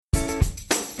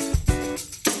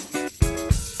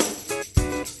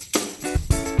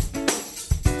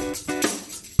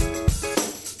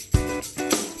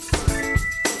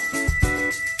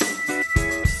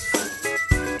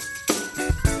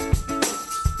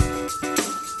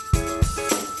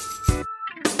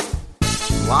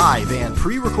Live and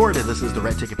pre-recorded, this is the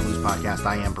Red Ticket Blues podcast.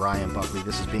 I am Brian Buckley.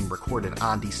 This is being recorded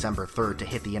on December 3rd to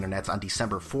hit the internets on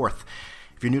December 4th.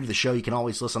 If you're new to the show, you can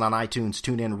always listen on iTunes,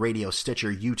 TuneIn, Radio,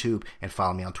 Stitcher, YouTube, and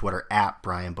follow me on Twitter at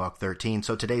BrianBuck13.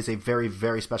 So today's a very,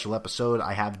 very special episode.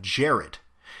 I have Jared.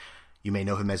 You may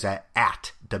know him as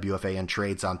at WFAN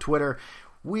Trades on Twitter.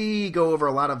 We go over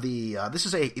a lot of the, this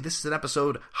is an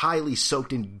episode highly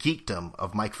soaked in geekdom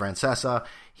of Mike Francesa.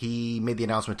 He made the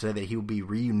announcement today that he will be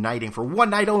reuniting for one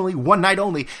night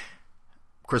only,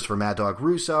 Christopher Mad Dog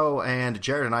Russo, and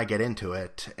Jared and I get into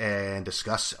it and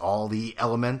discuss all the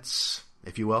elements,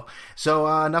 if you will. So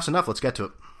enough's enough. Let's get to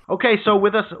it. Okay, so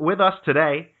with us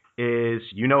today is,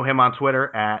 you know him on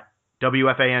Twitter at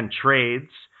WFAN Trades.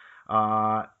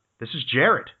 This is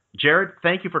Jared. Jared,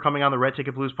 thank you for coming on the Red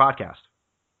Ticket Blues podcast.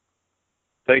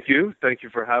 Thank you. Thank you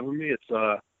for having me.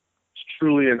 It's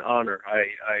truly an honor. I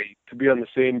to be on the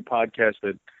same podcast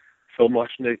that Phil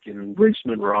Mushnick and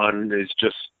Raceman were on is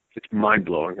just, it's mind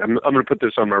blowing. I'm going to put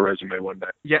this on my resume one day.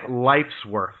 Yeah, life's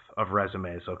worth of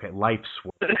resumes. Okay, life's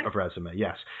worth of resume.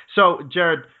 Yes. So,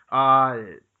 Jared,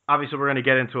 obviously we're going to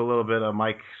get into a little bit of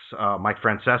Mike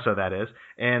Francesa, that is,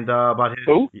 and about his.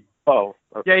 Who? Oh.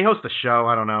 Okay. Yeah, he hosts a show.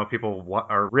 I don't know. People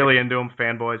are really into him,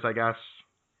 fanboys, I guess.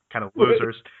 Kind of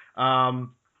losers.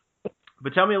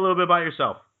 But tell me a little bit about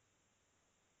yourself.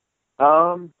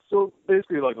 So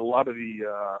basically, like a lot of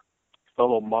the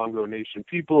fellow Mongo Nation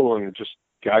people and just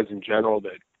guys in general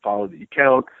that follow the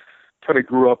account, kind of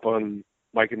grew up on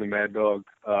Mike and the Mad Dog.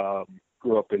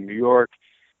 Grew up in New York.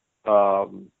 Was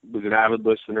an avid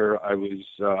listener.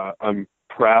 I'm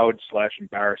proud /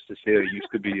 embarrassed to say I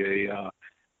used to be a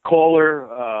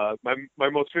caller. My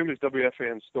most famous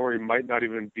WFAN story might not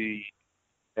even be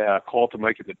a call to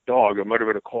Mike and the Dog. It might have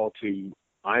been a call to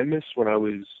Imus when I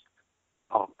was,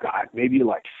 maybe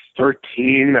like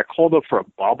 13. I called up for a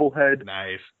bobblehead.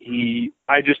 Nice.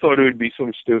 I just thought it would be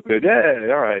something stupid.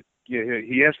 Yeah, all right. Yeah,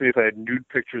 he asked me if I had nude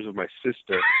pictures of my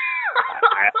sister.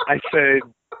 I said,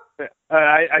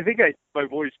 I think my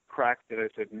voice cracked and I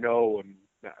said no. And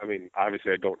I mean,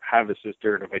 obviously I don't have a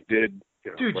sister, and if I did,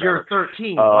 dude, whatever. You're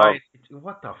 13.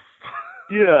 What the?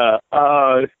 Yeah.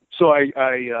 So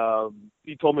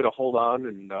he told me to hold on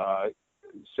and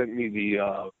sent me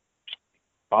the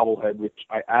bobblehead, which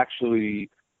I actually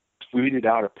tweeted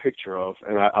out a picture of,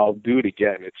 and I'll do it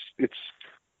again. It's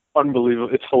unbelievable.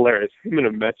 It's hilarious. Him in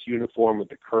a Mets uniform with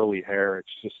the curly hair.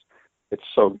 It's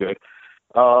so good.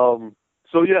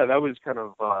 So yeah, that was kind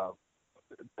of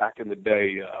back in the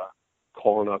day,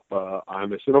 calling up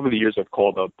Imus, and over the years I've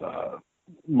called up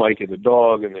Mike and the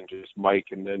Dog, and then just Mike,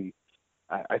 and then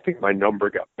I think my number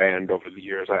got banned over the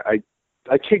years.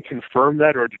 I can't confirm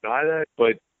that or deny that,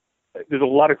 but there's a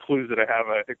lot of clues that I have.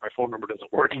 I think my phone number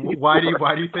doesn't work anymore. Why do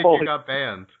you think you got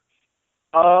banned?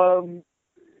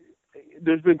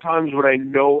 There's been times when I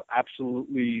know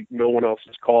absolutely no one else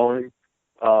is calling,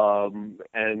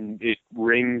 and it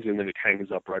rings and then it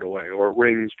hangs up right away, or it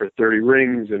rings for 30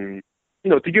 rings, and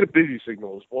to get a busy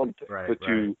signal is one thing, right, but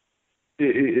right.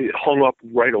 It hung up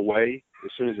right away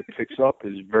as soon as it picks up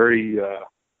is very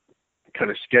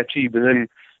kind of sketchy. But then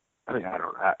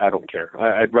I don't care.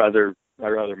 I'd rather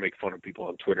make fun of people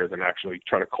on Twitter than actually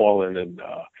try to call in and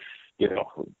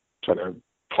try to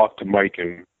talk to Mike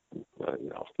and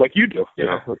like you do.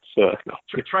 Yeah. No.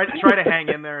 Try to hang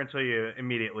in there until you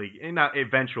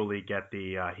eventually get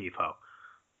the heave-ho.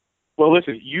 Well,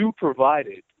 listen, you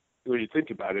provided, when you think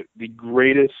about it, the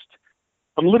greatest.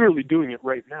 I'm literally doing it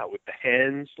right now with the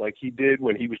hands, like he did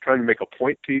when he was trying to make a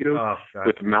point to you,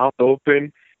 with the mouth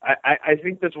open. I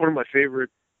think that's one of my favorite,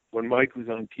 when Mike was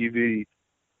on TV,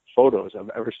 photos I've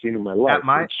ever seen in my life.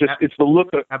 It's the look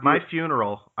of... At my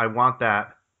funeral, I want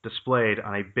that displayed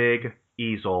on a big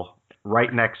easel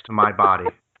right next to my body.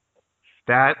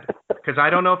 Because I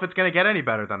don't know if it's going to get any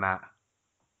better than that.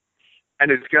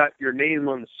 And it's got your name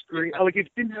on the screen. Like, it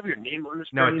didn't have your name on the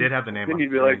screen. No, it did have the name on the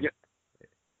screen. Then you'd be like,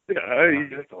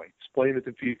 you have to explain it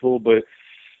to people, but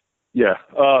yeah.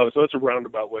 So it's a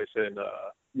roundabout way of saying,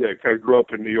 kind of grew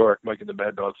up in New York, Mike and the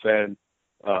Mad Dog fan.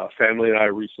 Family and I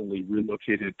recently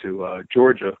relocated to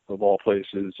Georgia, of all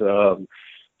places. So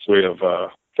we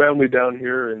have family down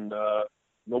here, and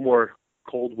no more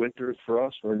cold winters for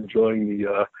us. We're enjoying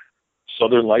the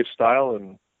southern lifestyle,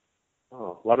 and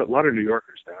a lot of New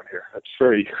Yorkers down here. That's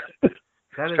very.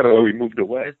 That's kind of where we moved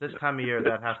away. This time of year,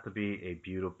 that has to be a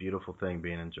beautiful, beautiful thing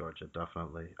being in Georgia,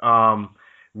 definitely.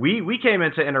 We came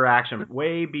into interaction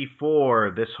way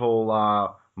before this whole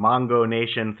Mongo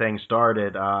Nation thing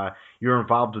started. You're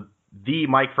involved with the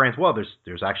Mike Francis. Well,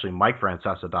 there's actually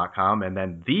MikeFrancesa.com and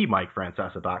then the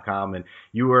MikeFrancesa.com, and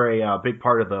you were a big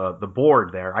part of the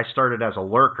board there. I started as a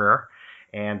lurker,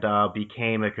 and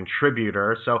became a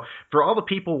contributor. So for all the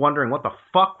people wondering what the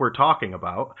fuck we're talking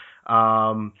about,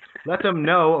 let them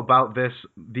know about this,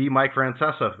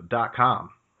 themikefrancesa.com.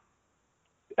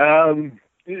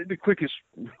 The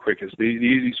the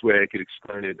easiest way I could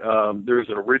explain it. There's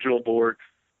an original board,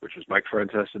 which is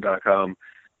MikeFrancesa.com.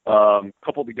 A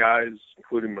couple of the guys,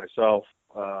 including myself,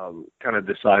 kind of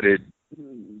decided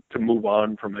to move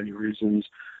on for many reasons.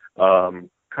 Kind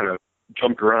of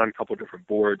jumped around a couple of different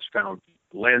boards,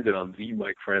 landed on the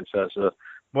Mike Francesa.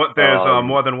 What? There's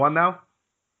more than one now?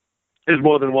 There's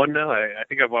more than one now. I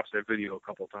think I've watched that video a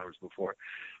couple of times before.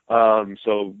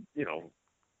 So, you know,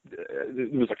 there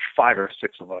was like 5 or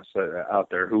 6 of us out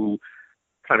there who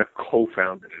kind of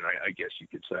co-founded it, I guess you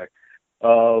could say.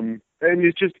 And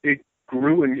it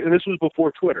grew, and this was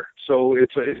before Twitter. So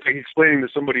it's like explaining to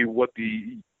somebody what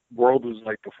the world was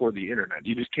like before the internet.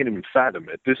 You just can't even fathom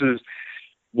it. This is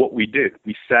what we did.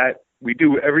 We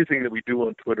do everything that we do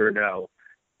on Twitter now,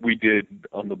 we did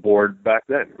on the board back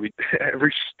then.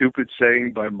 Every stupid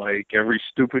saying by Mike, every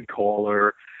stupid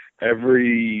caller,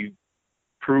 every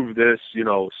prove this,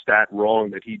 stat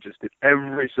wrong that he just did,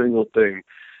 every single thing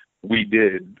we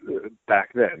did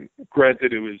back then.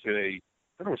 Granted, it was in a,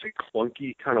 I don't want to say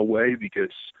clunky kind of way,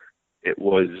 because it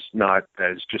was not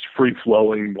as just free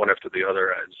flowing one after the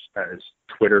other as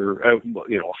Twitter,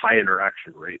 high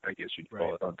interaction rate, I guess you'd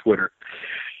call it on Twitter.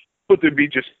 But there'd be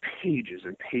just pages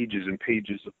and pages and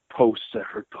pages of posts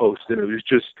after posts, and it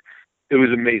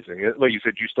was amazing. Like you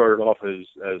said, you started off as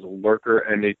a lurker,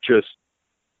 and it just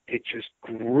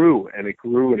grew and it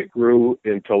grew and it grew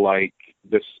into like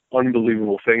this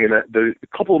unbelievable thing. And the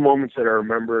couple of moments that I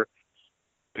remember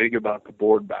big about the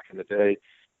board back in the day,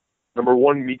 number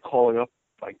one, me calling up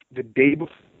like the day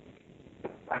before,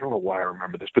 I don't know why I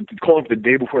remember this, but calling up the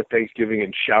day before Thanksgiving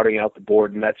and shouting out the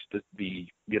board, and that's the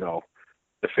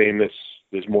famous,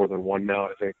 there's more than one now,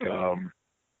 I think.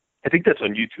 I think that's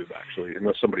on YouTube, actually,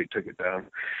 unless somebody took it down.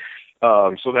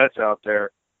 So that's out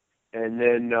there. And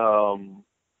then,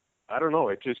 I don't know,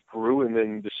 it just grew, and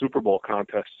then the Super Bowl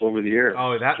contests over the years.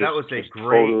 Oh, that was a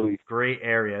great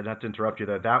area. Not to interrupt you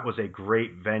there. That was a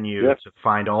great venue to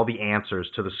find all the answers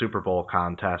to the Super Bowl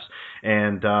contest.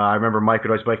 And I remember Mike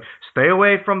would always be like, stay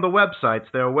away from the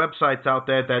websites. There are websites out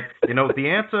there that, the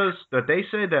answers that they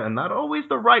say that are not always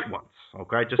the right ones.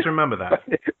 Okay? Just remember that.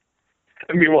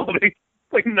 I mean,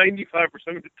 like 95%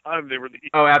 of the time they were the...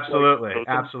 Oh, absolutely,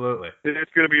 absolutely.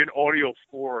 It's going to be an audio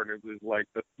score, and it was like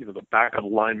the back of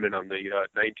lineman on the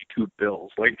 92 Bills.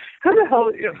 Like, how the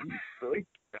hell?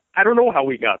 I don't know how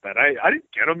we got that. I didn't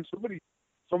get them.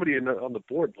 Somebody on the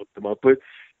board looked them up,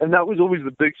 and that was always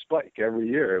the big spike every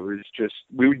year. It was just,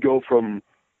 we would go from,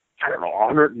 I don't know,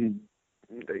 100 and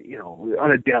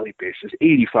on a daily basis,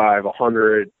 85,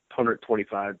 100,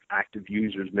 125 active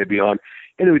users maybe on,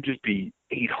 and it would just be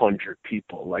 800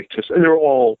 people, and they're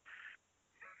all,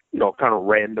 kind of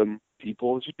random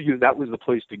people, just because that was the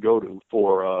place to go to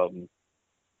for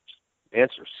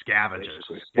answers. Scavengers.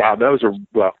 Wow, that was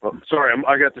sorry,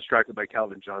 I got distracted by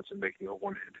Calvin Johnson making a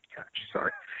one-handed catch.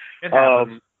 Sorry. It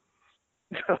happens.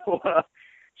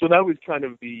 So that was kind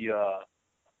of the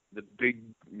big,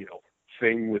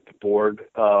 thing with the board,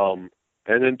 and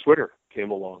then Twitter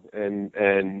came along, and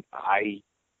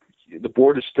the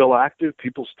board is still active.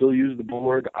 People still use the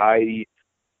board. I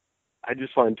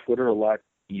just find Twitter a lot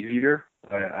easier.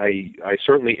 I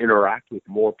certainly interact with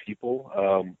more people.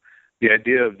 The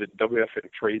idea of the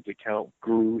WFN Trades account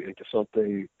grew into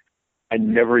something I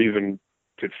never even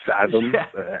could fathom,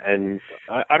 and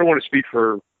I don't want to speak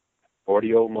for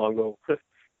Audio Mongo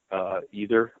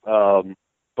either.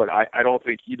 But I don't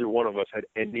think either one of us had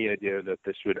any idea that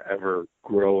this would ever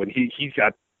grow. And he's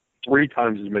got 3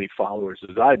 times as many followers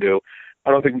as I do.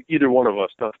 I don't think either one of us,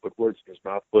 not to put words in his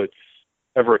mouth, but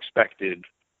ever expected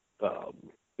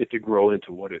it to grow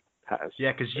into what it has.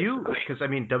 Yeah, because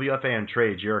WFAN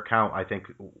Trades, your account, I think,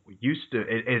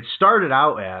 it started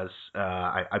out as,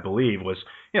 I believe, was,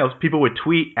 people would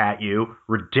tweet at you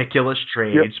ridiculous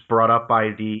trades brought up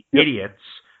by the idiots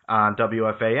on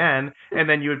WFAN, and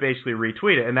then you would basically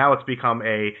retweet it. And now it's become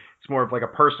it's more of like a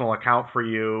personal account for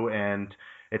you, and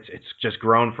it's just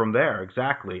grown from there.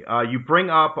 Exactly. You bring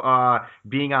up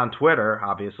being on Twitter,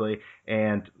 obviously,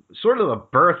 and sort of the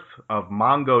birth of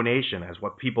Mongo Nation, as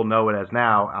what people know it as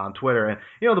now on Twitter. And,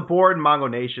 the board and Mongo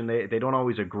Nation, they don't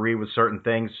always agree with certain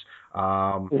things.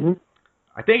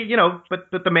 I think,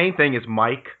 but the main thing is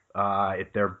Mike. We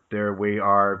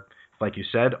are, like you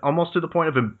said, almost to the point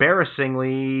of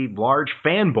embarrassingly large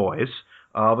fanboys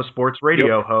of a sports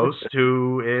radio host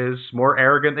who is more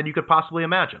arrogant than you could possibly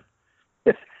imagine.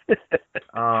 That's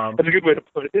a good way to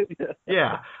put it.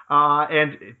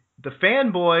 And the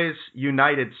fanboys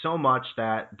united so much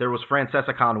that there was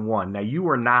FrancescaCon 1. Now, you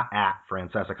were not at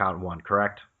FrancescaCon 1,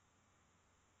 correct?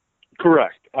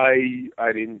 Correct. I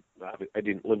didn't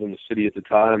live in the city at the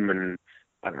time, and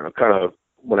I don't know, kind of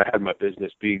when I had my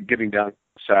business, getting down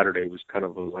Saturday was kind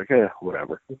of like,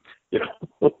 whatever, you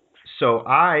know. So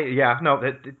I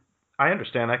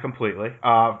understand that completely.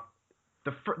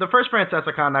 The first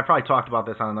FrancescaCon, I probably talked about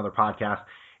this on another podcast.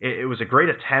 It was a great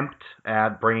attempt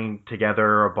at bringing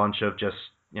together a bunch of just,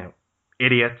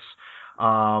 idiots,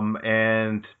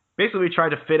 and basically tried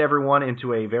to fit everyone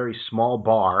into a very small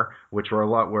bar, which were a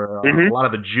lot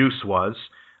of the juice was.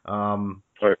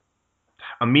 Right.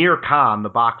 Amir Khan, the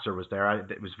boxer, was there.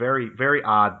 It was very, very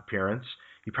odd appearance.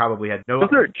 He probably had no. Was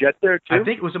there a Jet there too? I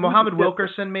think it was Muhammad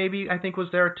Wilkerson. Maybe I think was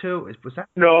there too. Was that?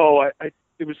 No, it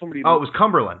was somebody. Oh, it was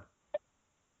Cumberland.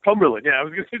 Cumberland, yeah. I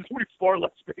was going to say somebody far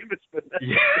less famous than that.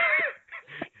 Yeah.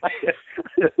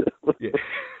 Yeah.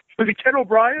 Was it Ken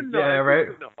O'Brien? No, yeah, right.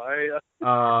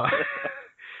 No,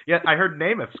 yeah, I heard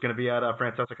Namath's going to be at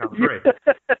FrancescaCon 3.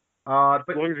 But But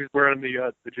as long as he's wearing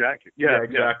the jacket. Yeah,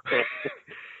 exactly.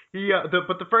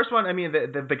 But the first one, I mean,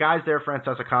 the guys there,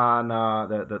 FrancescaCon,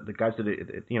 the guys that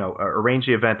arranged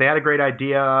the event, they had a great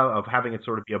idea of having it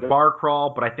sort of be a bar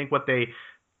crawl. But I think what they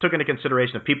took into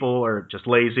consideration that people are just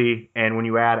lazy, and when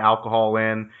you add alcohol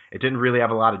in, it didn't really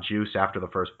have a lot of juice after the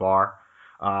first bar.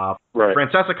 Right.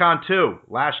 FrancescaCon 2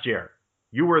 last year,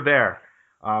 you were there.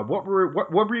 What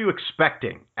were you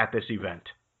expecting at this event?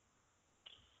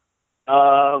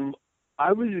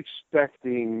 I was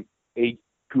expecting a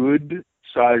good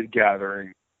size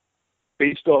gathering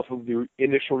based off of the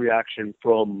initial reaction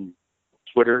from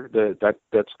Twitter.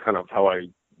 That's kind of how I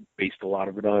based a lot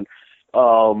of it on.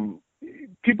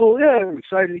 People, I'm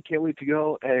excited, can't wait to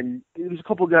go. And there was a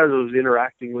couple of guys I was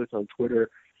interacting with on Twitter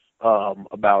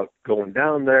about going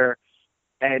down there.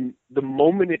 And the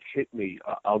moment it hit me,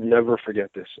 I'll never forget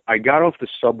this. I got off the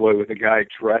subway with a guy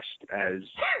dressed as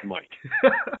Mike,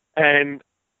 and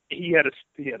he had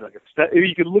like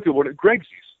you could look at what Greg's.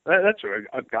 That's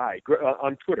a guy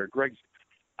on Twitter, Greg's.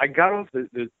 I got off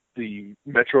the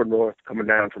Metro North coming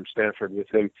down from Stanford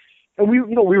with him, and we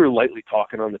were lightly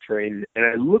talking on the train, and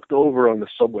I looked over on the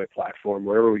subway platform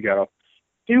wherever we got off.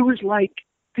 There was like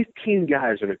 15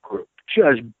 guys in a group,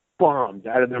 just bombed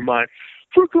out of their mind.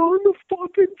 We're going to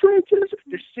fucking Francis.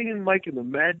 They're singing Mike and the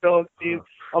Mad Dog theme.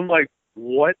 I'm like,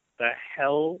 what the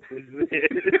hell is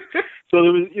this? So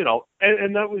there was,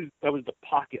 and that was the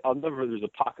pocket. There's a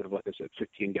pocket of, like I said,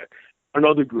 15 guys.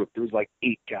 Another group, there was like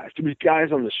 8 guys. There was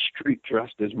guys on the street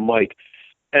dressed as Mike.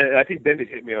 And I think then it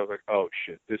hit me. I was like, oh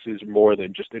shit, this is more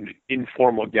than just an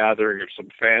informal gathering of some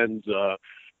fans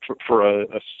for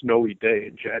a snowy day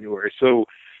in January. So,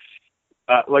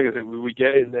 like I said, we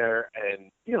get in there and,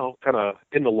 kind of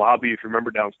in the lobby, if you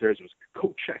remember downstairs, it was a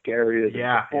coat check area.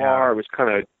 Yeah. The bar. It was kind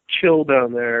of chill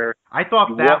down there. I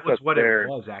thought that was what it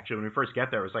was, actually. When we first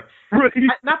get there, it was like, right.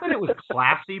 Not that it was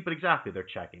classy, but exactly. They're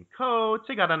checking coats.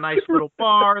 They got a nice little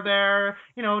bar there.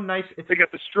 Nice. They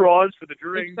got the straws for the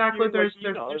drinks. Exactly.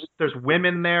 There's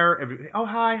women there. Oh,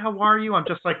 hi, how are you? I'm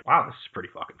just like, wow, this is pretty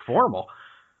fucking formal.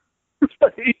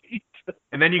 Right.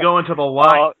 And then you go into the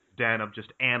lion den of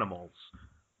just animals.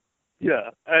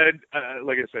 Yeah, and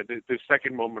like I said, the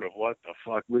second moment of what the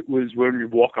fuck was when you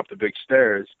walk up the big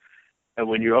stairs, and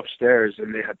when you're upstairs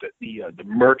and they had the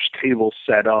merch table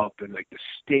set up and like the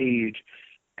stage,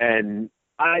 and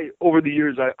over the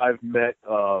years I've met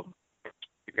the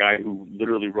guy who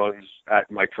literally runs at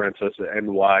Mike Francesa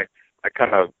NY. I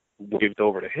kind of waved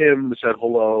over to him, said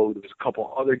hello. There was a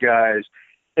couple other guys,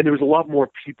 and there was a lot more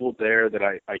people there that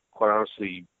I quite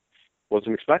honestly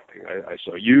wasn't expecting. I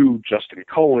saw you, Justin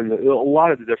Cohen, a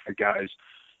lot of the different guys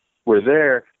were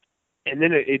there, and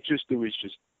then it was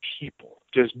just people,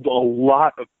 just a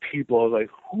lot of people. I was like,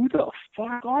 who the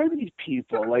fuck are these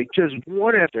people? Like, just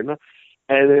one after another.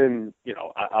 And then,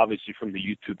 obviously from the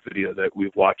YouTube video that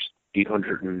we've watched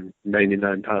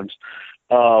 899 times,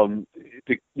 when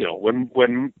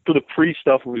for the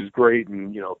pre-stuff it was great,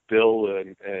 and, Bill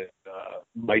and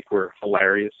Mike were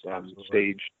hilarious on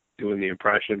stage doing the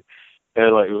impression.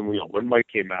 And like when Mike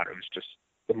came out, it was just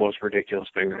the most ridiculous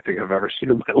thing I think I've ever seen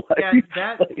in my life.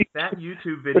 Yeah, that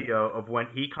YouTube video of when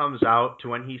he comes out to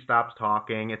when he stops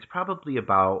talking, it's probably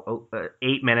about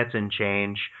 8 minutes and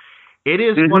change. It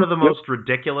is one of the most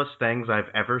ridiculous things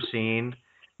I've ever seen.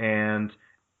 And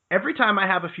every time I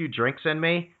have a few drinks in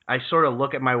me, I sort of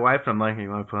look at my wife and I'm like, you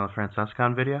want to put on the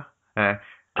FrancescaCon video? I'm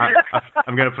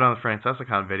going to put on the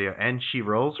FrancescaCon video. And she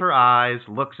rolls her eyes,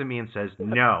 looks at me and says,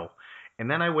 no. And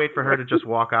then I wait for her to just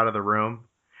walk out of the room.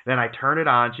 Then I turn it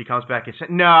on. She comes back and says,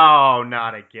 no,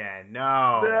 not again.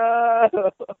 No.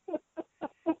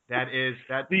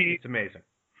 it's amazing.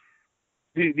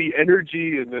 The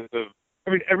energy and I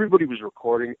mean, everybody was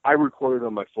recording. I recorded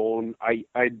on my phone. I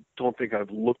don't think I've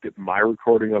looked at my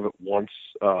recording of it once.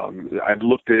 I've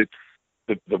looked at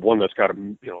the one that's got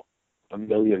a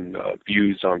million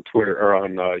views on Twitter or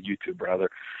on YouTube rather,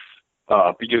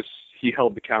 because he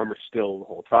held the camera still the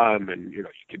whole time, and you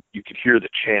could hear the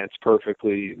chants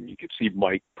perfectly, and you could see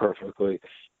Mike perfectly.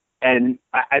 And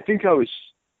I think I was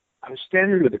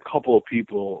standing with a couple of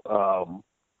people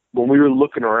when we were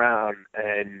looking around,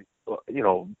 and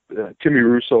Timmy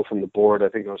Russo from the board, I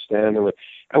think I was standing with,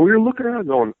 and we were looking around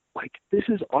going, like, this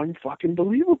is unfucking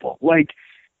believable. Like,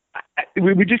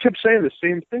 we just kept saying the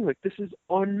same thing. Like, this is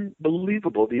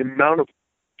unbelievable. The amount of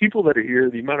people that are here,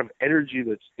 the amount of energy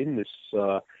that's in this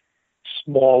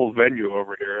small venue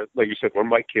over here. Like you said, when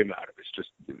Mike came out, it was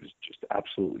just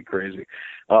absolutely crazy.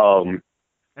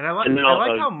 And I like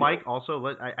how Mike also.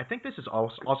 I think this is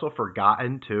also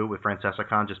forgotten too with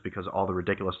FrancescaCon, just because of all the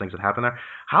ridiculous things that happen there.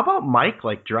 How about Mike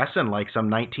like dressing like some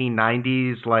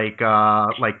 1990s like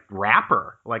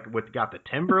rapper, like got the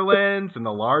Timberlands and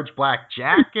the large black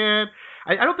jacket.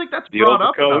 I don't think that's brought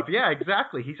up enough. Yeah,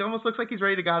 exactly. He almost looks like he's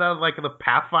ready to get out of like the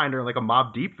Pathfinder, like a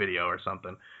Mobb Deep video or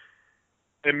something.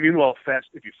 And meanwhile,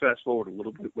 if you fast forward a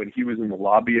little bit, when he was in the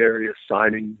lobby area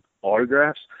signing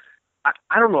autographs,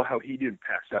 I don't know how he didn't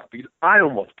pass out, because I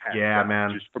almost passed out. Yeah,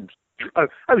 man.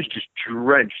 I was just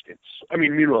drenched in. I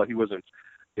mean, meanwhile, he wasn't,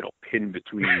 pinned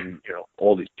between,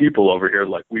 all these people over here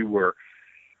like we were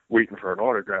waiting for an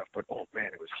autograph. But oh man,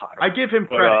 it was hot. I give him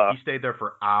credit. He stayed there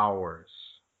for hours.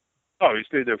 Oh, he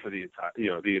stayed there for the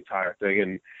entire thing,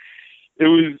 and it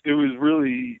was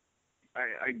really.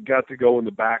 I got to go in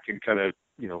the back and kind of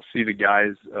see the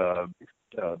guys.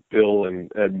 Bill and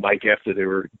Mike, after they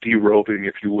were derobing,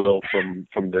 if you will, from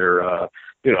their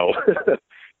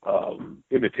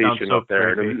imitation so up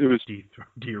there. And it was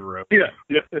derobe.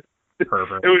 Yeah.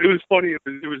 Perfect. It was funny.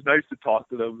 It was nice to talk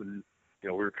to them,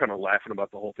 and we were kind of laughing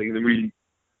about the whole thing. And then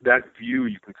that view,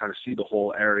 you can kind of see the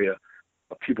whole area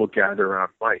of people gathered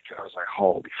around Mike. And I was like,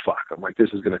 holy fuck! I'm like, this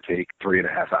is going to take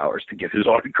 3.5 hours to get his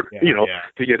autograph,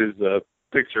 to get his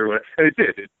picture. And it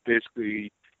did. It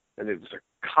basically. And it was a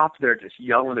cop there just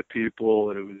yelling at people,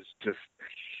 and it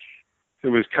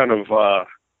was kind of,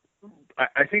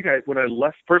 I think when I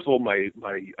left, first of all, I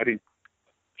didn't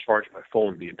charge my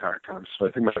phone the entire time, so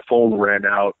I think my phone ran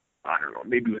out, I don't know,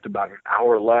 maybe with about an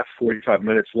hour left, 45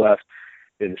 minutes left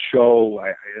in the show. I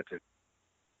had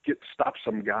to stop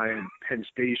some guy in Penn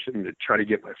Station to try to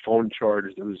get my phone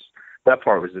charged. That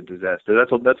part was a disaster.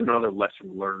 That's another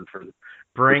lesson learned for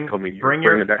bring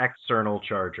your external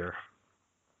charger.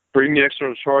 Bring the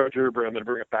external charger. I'm going to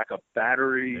bring a backup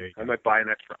battery. I might buy an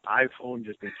extra iPhone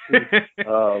just in case.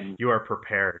 You are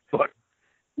prepared. And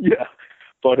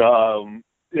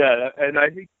I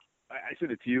think I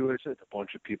said it to you. I said it to a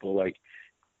bunch of people. Like,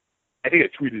 I think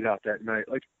I tweeted out that night.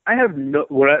 Like, I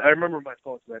remember my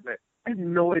thoughts that night. I had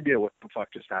no idea what the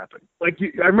fuck just happened. Like,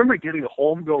 I remember getting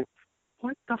home going,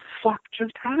 "What the fuck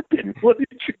just happened?" What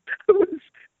did you? It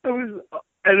was,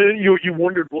 and then you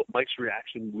wondered what Mike's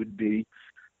reaction would be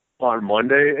on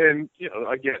Monday. And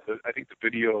again, I think the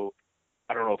video,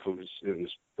 I don't know if it was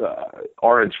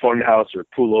Orange Funhouse or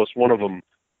Poulos, one of them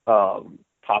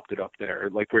popped it up there,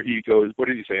 like where he goes, what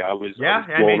did he say? I was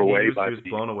blown away by he was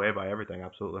blown away by everything.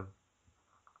 Absolutely.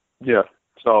 Yeah.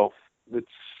 So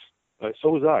so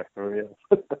was I.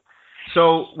 Yeah.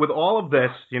 So with all of this,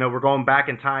 we're going back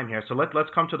in time here. So let's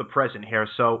come to the present here.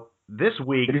 So this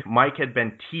week, Mike had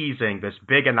been teasing this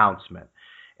big announcement,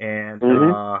 and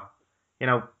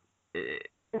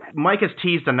Mike has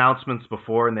teased announcements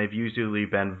before, and they've usually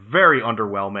been very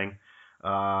underwhelming.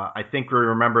 I think we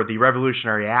remember the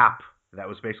revolutionary app that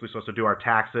was basically supposed to do our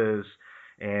taxes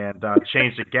and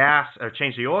change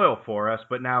the oil for us,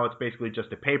 but now it's basically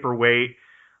just a paperweight.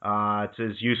 It's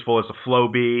as useful as a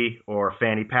Flowbee or a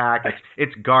fanny pack.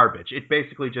 It's garbage. It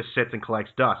basically just sits and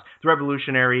collects dust. The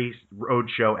Revolutionary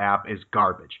Roadshow app is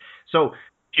garbage. So,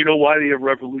 do you know why the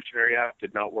Revolutionary app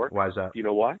did not work? Why is that? Do you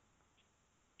know why?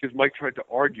 Because Mike tried to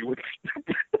argue with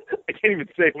I can't even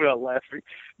say it without laughing.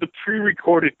 The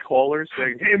pre-recorded caller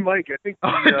saying, "Hey, Mike, I think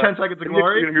 10 seconds of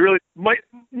glory." Gonna be really Mike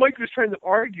was trying to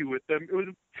argue with them. It was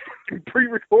a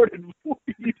pre-recorded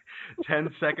voice.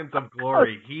 10 seconds of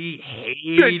glory. He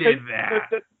hated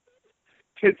that.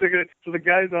 10 seconds. So the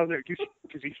guy's on there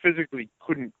because he physically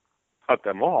couldn't cut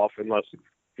them off unless.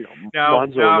 No,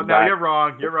 you're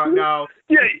wrong. You're wrong. No.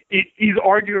 Yeah, he's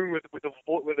arguing with a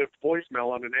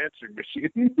voicemail on an answering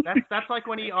machine. That's like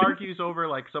when he argues over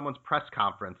like someone's press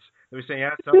conference. They say,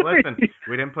 "Yeah, so listen,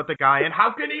 we didn't put the guy in.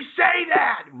 How can he say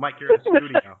that?" Mike, you're in the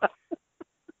studio.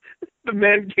 the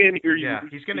man can't hear you. Yeah,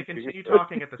 he's going to continue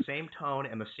talking at the same tone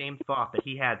and the same thought that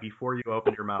he had before you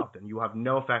opened your mouth, and you have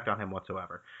no effect on him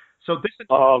whatsoever. So this is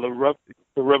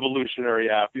the revolutionary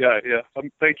app. Yeah.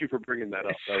 Thank you for bringing that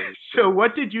up. So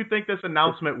what did you think this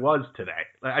announcement was today?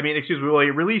 I mean, excuse me. Well, he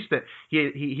released it.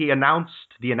 He announced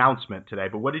the announcement today.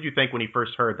 But what did you think when he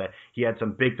first heard that he had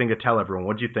some big thing to tell everyone?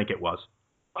 What did you think it was?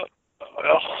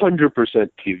 100%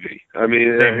 TV. I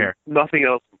mean, Same here. Nothing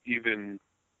else even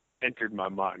entered my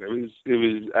mind. It was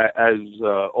as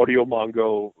Audio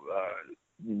Mongo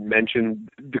mentioned.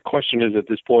 The question is at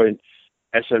this point,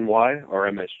 SNY or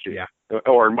MSG? Yeah.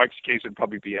 Or in Mike's case, it'd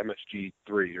probably be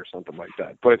MSG3 or something like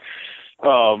that. But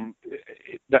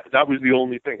that was the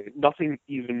only thing. Nothing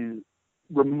even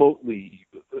remotely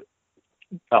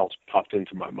else popped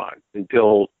into my mind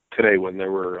until today when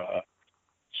there were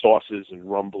sauces and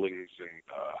rumblings and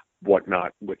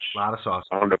whatnot, which a lot of sauce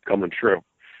wound up coming true.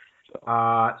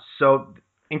 So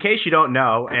in case you don't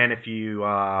know, and if you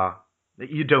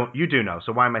do know.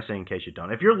 So why am I saying in case you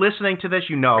don't? If you're listening to this,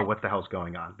 you know what the hell's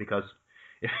going on, because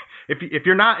if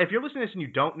you're listening to this and you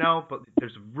don't know, but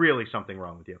there's really something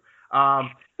wrong with you. So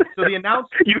the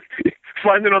announcement. You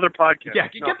find another podcast. Yeah,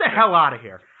 get the hell out of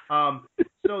here.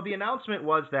 So the announcement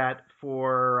was that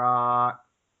for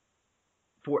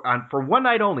one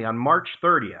night only on March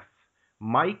 30th,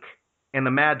 Mike and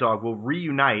the Mad Dog will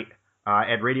reunite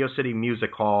at Radio City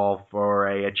Music Hall for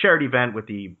a charity event with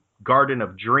the Garden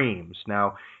of Dreams.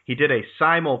 Now, he did a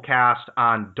simulcast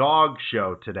on Dog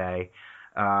Show today,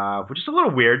 which is a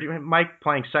little weird. Mike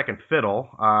playing second fiddle.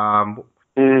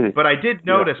 But I did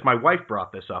notice, my wife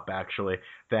brought this up actually,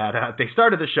 that they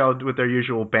started the show with their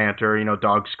usual banter,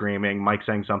 dog screaming, Mike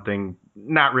saying something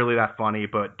not really that funny,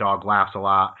 but dog laughs a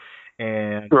lot.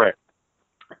 And right.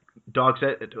 Dog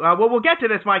said, well, we'll get to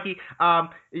this, Mikey.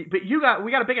 But we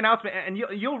got a big announcement, and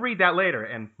you'll read that later.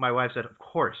 And my wife said, of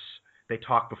course. They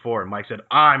talked before, and Mike said,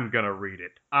 I'm going to read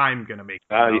it. I'm going to make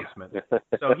the announcement. Yeah.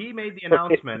 So he made the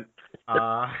announcement.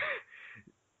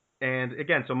 And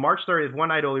again, so March 30th, one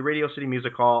night only, Radio City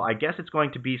Music Hall. I guess it's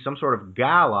going to be some sort of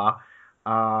gala.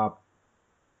 Now,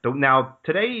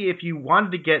 today, if you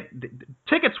wanted to get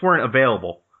tickets weren't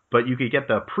available, but you could get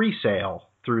the pre-sale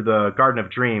through the Garden of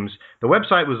Dreams. The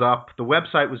website was up. The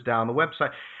website was down.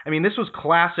 This was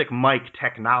classic Mike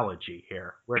technology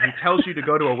here, where he tells you to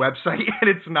go to a website and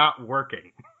it's not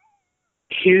working.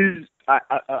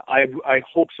 I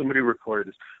hope somebody recorded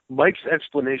this. Mike's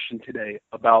explanation today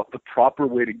about the proper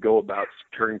way to go about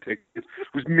securing tickets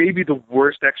was maybe the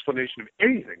worst explanation of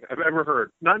anything I've ever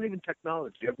heard. Not even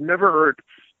technology. I've never heard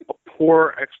a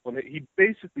poor explanation. He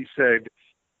basically said,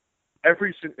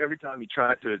 every time he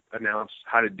tried to announce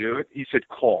how to do it, he said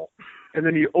call. And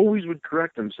then he always would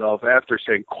correct himself after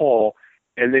saying call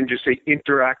and then just say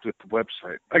interact with the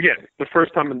website. Again, the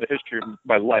first time in the history of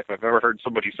my life I've ever heard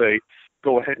somebody say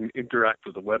go ahead and interact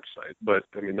with the website. But,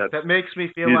 that makes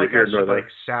me feel like I should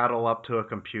saddle up to a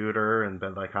computer and be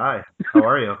like, hi, how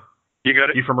are you?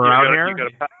 You from around here?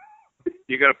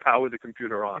 You got to power the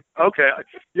computer on. Okay,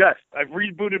 yes, I've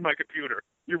rebooted my computer.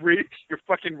 Your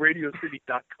fucking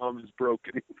RadioCity.com is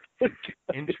broken.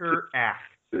 Interact.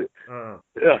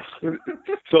 Yeah.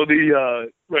 So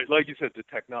right, like you said, the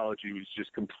technology was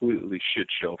just completely shit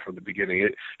show from the beginning.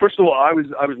 First of all, I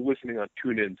was listening on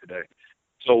TuneIn today.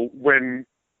 So when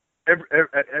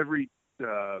at every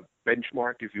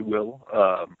benchmark, if you will,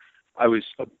 I was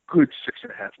a good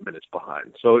 6.5 minutes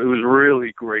behind. So it was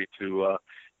really great to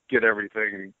get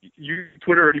everything.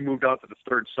 Twitter already moved on to the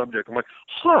third subject. I'm like,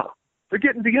 they're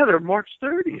getting together March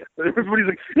 30th. And everybody's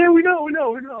like, yeah, we know.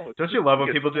 Don't you love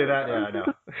when people do that? Yeah, I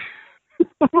know.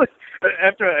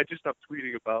 After I just stopped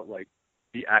tweeting about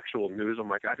the actual news, I'm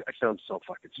like, I sound so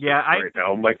fucking stupid right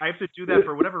now. I'm like, I have to do that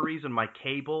for whatever reason. My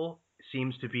cable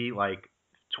seems to be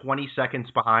 20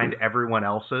 seconds behind everyone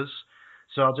else's.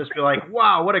 So I'll just be like,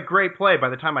 wow, what a great play. By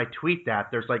the time I tweet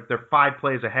that, they're 5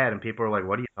 plays ahead, and people are like,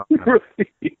 what are you talking about?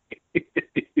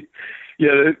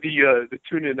 Yeah, the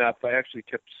TuneIn app, I actually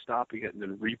kept stopping it and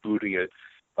then rebooting it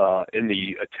in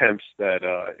the attempts that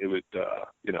it would,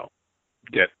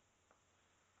 get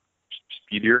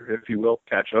speedier, if you will,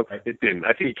 catch up. It didn't.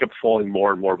 I think it kept falling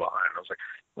more and more behind. I was like,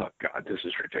 oh, God, this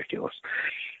is ridiculous.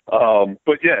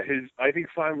 But, yeah, I think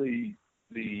finally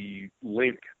the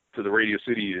link to the Radio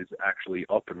City is actually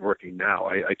up and working now.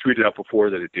 I tweeted out before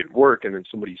that it didn't work, and then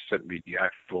somebody sent me the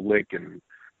actual link, and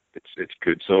it's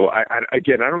good. So I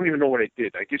don't even know what I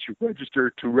did. I guess you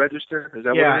register to register. Is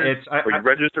that what it is? Yeah,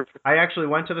 register. I actually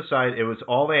went to the site. It was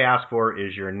all they asked for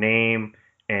is your name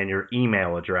and your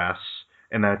email address,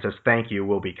 and then it says thank you.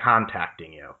 We'll be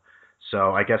contacting you.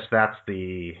 So I guess that's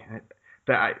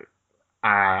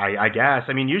I guess.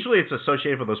 I mean, usually it's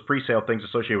associated with those pre-sale things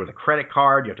associated with a credit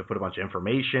card. You have to put a bunch of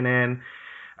information in.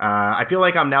 I feel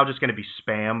like I'm now just going to be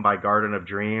spammed by Garden of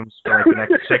Dreams for like the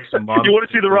next 6 months. You want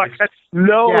to see the Rockettes?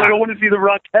 No, yeah. I don't want to see the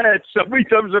Rockettes. Somebody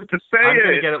comes up to say I'm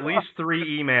going to get at least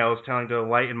 3 emails telling to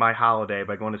lighten my holiday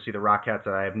by going to see the Rockettes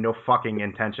that I have no fucking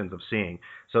intentions of seeing.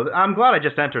 So I'm glad I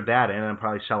just entered that in, and I'll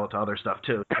probably sell it to other stuff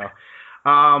too. So,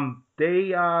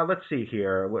 let's see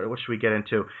here. What should we get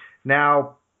into?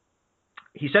 Now,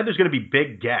 he said there's going to be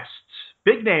big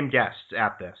name guests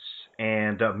at this.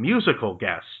 And musical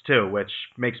guests, too, which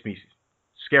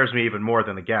scares me even more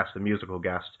than the musical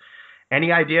guests.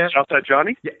 Any idea? Southside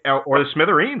Johnny? Yeah, or the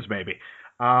Smithereens, maybe.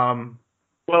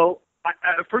 Well,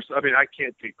 first, I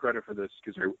can't take credit for this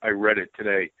because I read it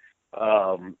today.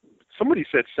 Somebody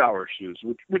said Sour Shoes,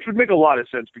 which would make a lot of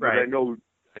sense because right. I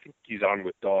think he's on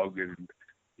with Dog, and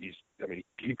he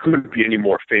couldn't be any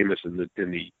more famous in the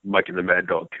Mike and the Mad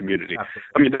Dog community.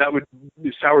 Absolutely.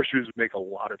 Sour Shoes would make a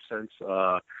lot of sense.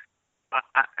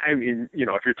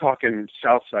 If you're talking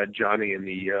Southside Johnny and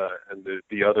the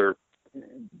other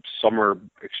summer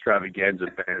extravaganza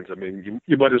bands,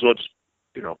 you might as well just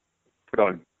put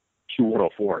on Q104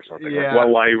 or something. Yeah. Like,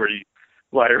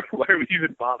 why are we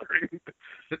even bothering?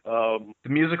 The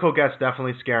musical guests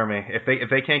definitely scare me. If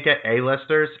they can't get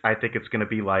A-listers, I think it's going to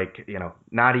be like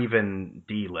not even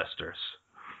D-listers.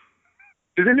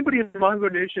 Does anybody in Mongo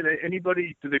Nation,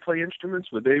 do they play instruments?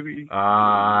 Would they be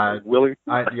willing?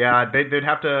 They'd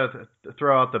have to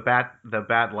throw out the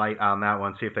bad light on that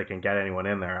one, see if they can get anyone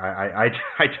in there. I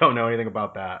don't know anything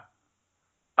about that.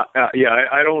 I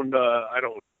don't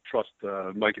trust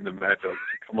Mike and the Mad Dog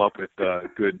to come up with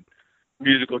good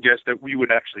musical guests that we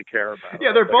would actually care about.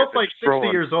 Yeah, they're both like 60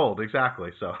 years old,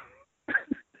 exactly. So.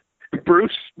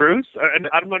 Bruce, and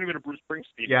I'm not even a Bruce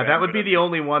Springsteen. Yeah, that would be the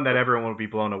only one that everyone would be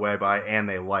blown away by, and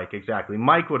they like, exactly.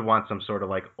 Mike would want some sort of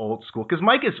like old school, because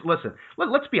Mike is, let's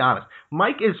be honest,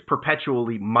 Mike is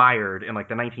perpetually mired in like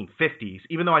the 1950s,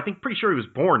 even though pretty sure he was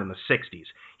born in the 60s.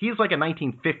 He's like a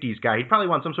 1950s guy. He'd probably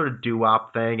want some sort of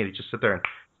doo-wop thing, and he'd just sit there and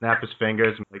snap his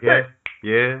fingers and be like,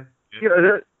 yeah.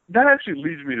 That actually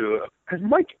leads me to, has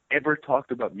Mike ever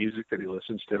talked about music that he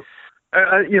listens to?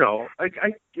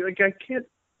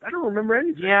 I don't remember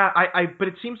anything. Yeah, but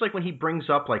it seems like when he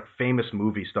brings up like famous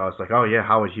movie stars, like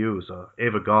Howard Hughes,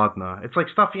 Ava Gardner, it's like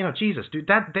stuff. Jesus, dude,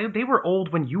 that they were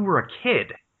old when you were a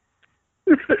kid.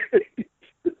 That's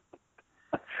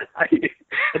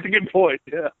a good point.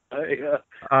 Yeah.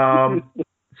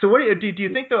 So what do you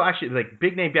think though? Actually, like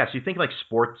big name guests, you think like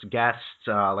sports guests,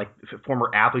 like former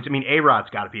athletes?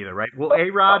 A-Rod's got to be there, right? Will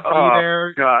A-Rod be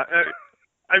there? God,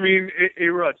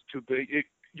 A-Rod's too big.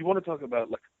 You want to talk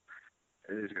about like.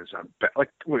 It's going to sound bad. Like,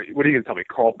 what are you going to tell me?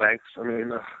 Carl Banks? All right.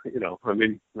 It's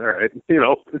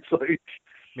like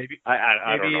maybe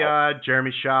I don't know.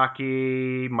 Jeremy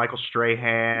Shockey, Michael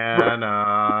Strahan,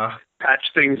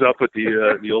 patch things up with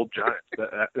the old Giants.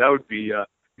 That would be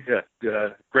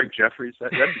Greg Jeffries.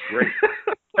 That'd be great.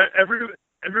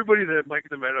 Everybody that Mike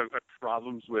and the Mad Dog had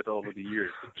problems with over the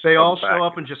years. They all show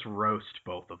up and just roast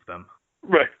both of them.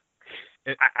 Right.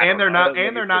 And they're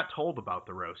not told about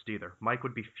the roast either. Mike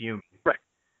would be fuming. Right.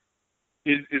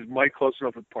 Is Mike close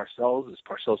enough with Parcells? Is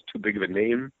Parcells too big of a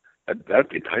name? That'd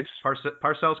be nice.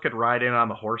 Parcells could ride in on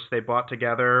the horse they bought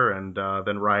together and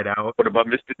then ride out. What about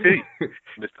Mr. T?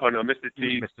 Mr.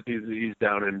 T. He's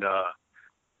down in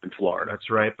Florida. That's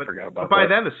right. But by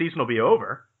then the season will be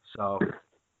over. So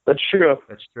that's true.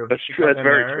 That's true. That's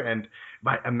very true. And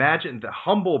imagine the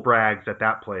humble brags at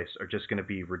that place are just going to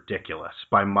be ridiculous.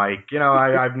 By Mike,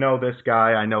 I know this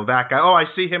guy, I know that guy. Oh, I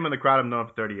see him in the crowd. I've known him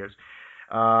for 30 years.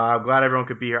 I'm glad everyone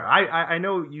could be here. I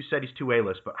know you said he's too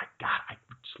A-list, but I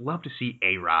just love to see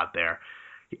A-Rod there.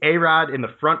 A-Rod in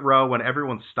the front row when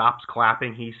everyone stops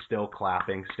clapping, he's still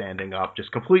clapping, standing up,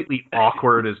 just completely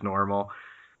awkward as normal.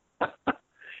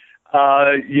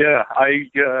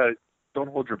 Don't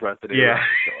hold your breath at A-Rod.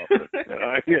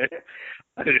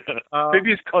 Maybe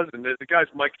his cousin, the guys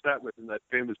Mike sat with in that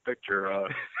famous picture.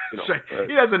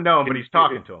 He doesn't know him, but he's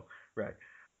talking to him. Right.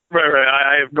 Right.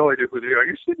 I have no idea who they are.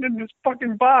 You're sitting in this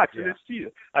fucking box, and it's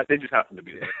they just happen to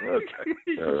be there. Okay.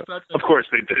 Of course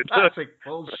they did. Classic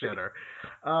bullshitter.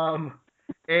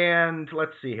 And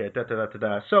let's see here.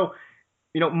 So,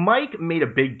 Mike made a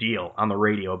big deal on the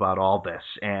radio about all this,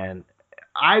 and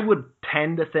I would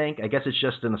tend to think, I guess it's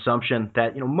just an assumption,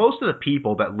 that most of the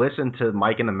people that listen to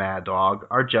Mike and the Mad Dog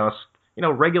are just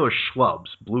regular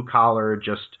schlubs, blue collar,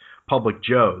 just public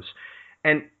Joes,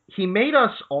 and he made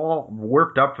us all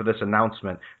worked up for this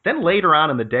announcement. Then later on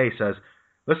in the day says,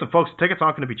 listen, folks, tickets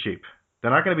aren't going to be cheap.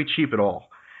 They're not going to be cheap at all.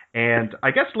 And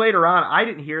I guess later on, I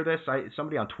didn't hear this.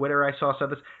 Somebody on Twitter I saw said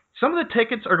this. Some of the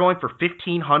tickets are going for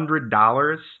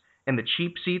 $1,500 and the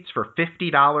cheap seats for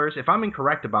 $50. If I'm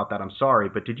incorrect about that, I'm sorry,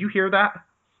 but did you hear that?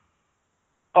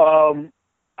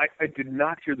 I did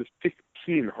not hear the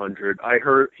 1,500. I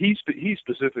heard he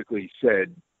specifically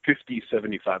said 50,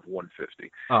 75,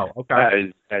 150. Oh,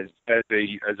 okay. As a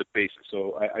basis.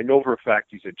 So I know for a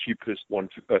fact he said cheapest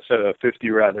 50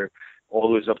 rather, all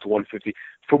the way up to 150.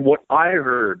 From what I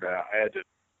heard, I had to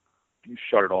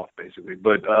shut it off basically.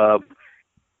 But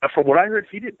from what I heard,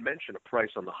 he didn't mention a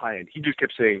price on the high end. He just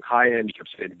kept saying high end. He kept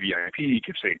saying VIP. He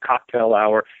kept saying cocktail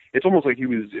hour. It's almost like he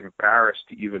was embarrassed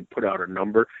to even put out a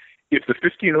number. If the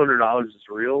 $1,500 is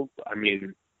real, I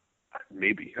mean,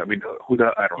 maybe. I mean, I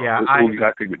don't know who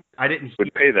exactly would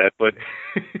pay that, but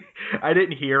I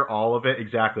didn't hear all of it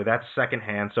exactly. That's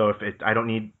secondhand, so I don't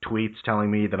need tweets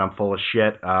telling me that I'm full of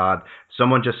shit.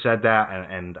 Someone just said that,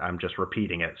 and I'm just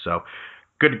repeating it. So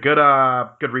good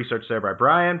research there by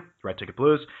Brian, Red Ticket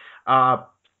Blues. But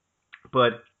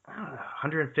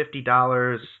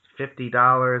 $150,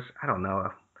 $50, I don't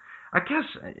know. I guess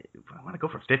I want to go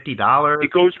for $50.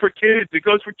 It goes for kids. It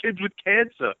goes for kids with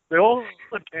cancer. They all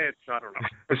have cancer. I don't know.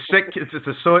 The sick kids.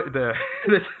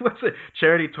 What's it?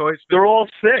 Charity toys. They're all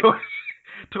sick.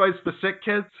 Toys for sick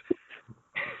kids.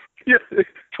 Yeah,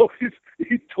 toys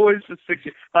for sick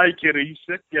kids. Hi, kid. Are you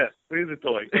sick? Yes. Here's a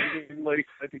toy. I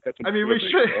think that's. I mean, we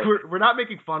should. We're not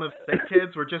making fun of sick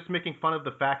kids. We're just making fun of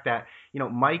the fact that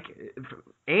Mike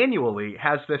annually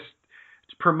has this.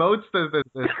 Promotes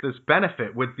this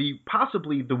benefit with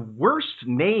possibly the worst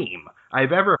name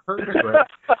I've ever heard of it.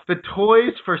 The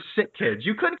Toys for Sick Kids.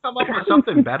 You couldn't come up with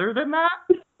something better than that?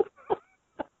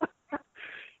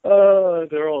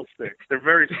 They're all sick. They're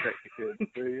very sick kids.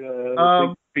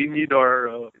 They need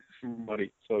our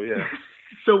money. So yeah.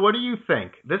 So what do you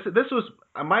think? This was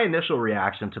my initial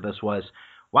reaction to this was,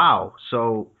 wow.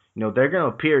 So they're going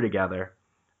to appear together.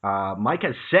 Mike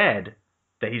has said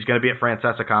that he's going to be at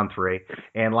Francesicon 3.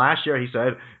 And last year he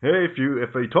said, hey,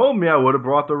 if he told me, I would have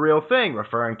brought the real thing,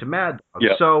 referring to Mad Dog.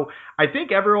 Yeah. So I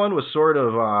think everyone was sort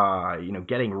of,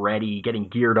 getting ready, getting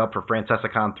geared up for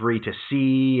Francesicon 3 to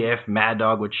see if Mad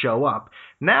Dog would show up.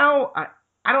 Now,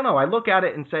 I don't know. I look at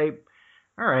it and say,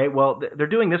 all right, well, they're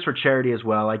doing this for charity as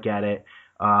well. I get it.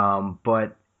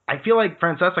 But I feel like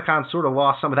Francesicon sort of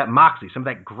lost some of that moxie, some of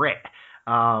that grit.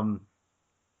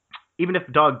 Even if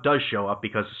Dog does show up,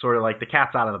 because it's sort of like the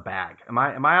cat's out of the bag. Am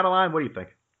I out of line? What do you think?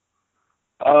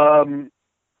 I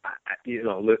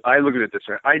look at it this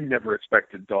way. I never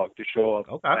expected Dog to show up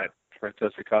at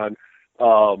Francesicon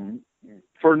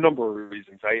for a number of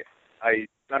reasons. I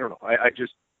don't know. I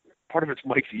just part of it's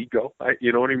Mike's ego.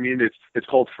 You know what I mean? It's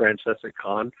called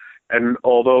Francesicon, and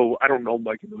although I don't know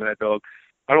Mike and the Mad Dog,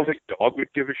 I don't think Dog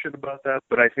would give a shit about that.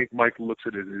 But I think Mike looks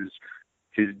at it as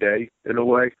his day in a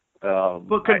way.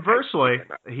 But conversely,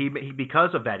 he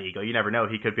because of that ego, you never know.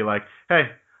 He could be like, "Hey,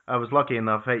 I was lucky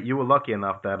enough. Hey, you were lucky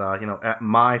enough that at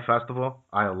my festival,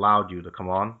 I allowed you to come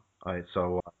on."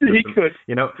 He could,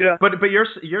 Yeah. But your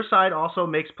side also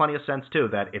makes plenty of sense too.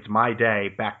 That it's my day,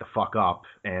 back the fuck up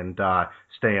and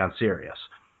stay on serious.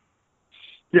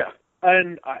 Yeah,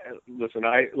 and like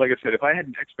I said, if I had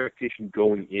an expectation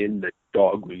going in that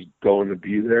Dog was going to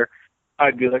be there,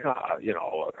 I'd be like, all right,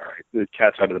 the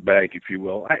cat's out of the bag, if you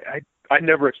will. I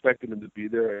never expected him to be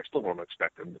there. I still don't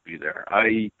expect him to be there.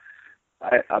 I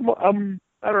don't know.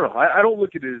 I don't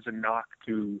look at it as a knock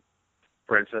to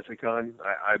Francesicon.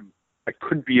 I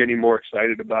couldn't be any more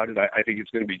excited about it. I think it's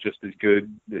going to be just as good,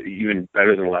 even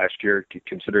better than last year,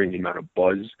 considering the amount of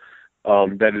buzz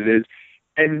that it is.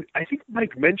 And I think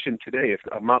Mike mentioned today, if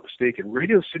I'm not mistaken,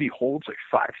 Radio City holds like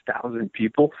 5,000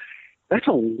 people. That's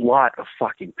a lot of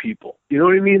fucking people. You know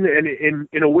what I mean? And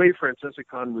in a way,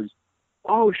 Francesicon was,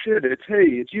 oh shit, it's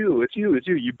you.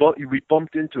 We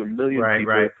bumped into a million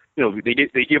people. Right.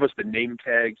 They gave us the name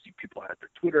tags. People had their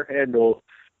Twitter handle.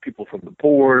 People from the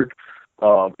board.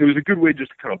 It was a good way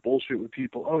just to kind of bullshit with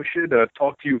people. Oh shit, I've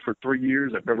talked to you for 3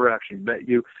 years. I've never actually met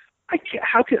you. I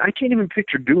can't even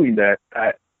picture doing that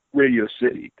at Radio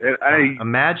City. And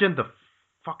imagine the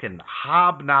fucking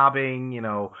hobnobbing,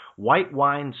 white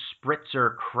wine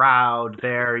spritzer crowd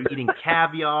there eating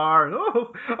caviar. And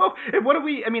what do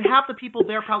we? I mean, half the people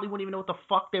there probably wouldn't even know what the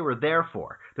fuck they were there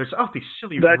for. There's these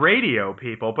silly radio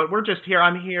people, but we're just here.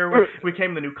 I'm here. We came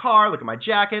in the new car. Look at my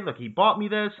jacket. Look, he bought me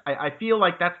this. I feel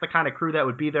like that's the kind of crew that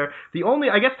would be there.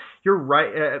 I guess you're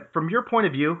right from your point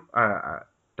of view.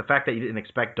 The fact that you didn't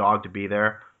expect Dog to be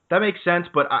there, that makes sense.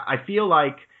 But I feel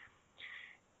like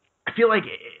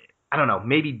I don't know,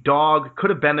 maybe Dog could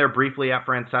have been there briefly at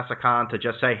FrancescaCon to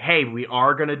just say, hey, we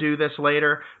are going to do this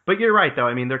later. But you're right, though.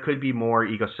 I mean, there could be more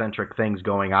egocentric things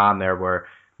going on there where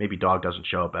maybe Dog doesn't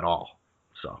show up at all.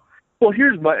 So. Well,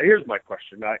 here's my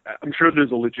question. I'm sure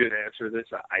there's a legit answer to this.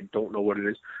 I don't know what it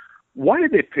is. Why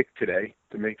did they pick today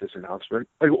to make this announcement?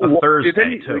 Like,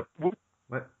 Thursday, too. What?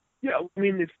 Yeah, I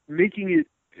mean, if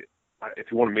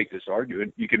you want to make this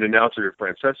argument, you can announce it at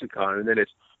FrancescaCon, and then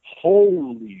it's,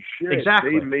 holy shit,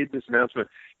 exactly. They made this announcement.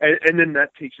 And then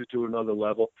that takes it to another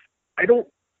level. I don't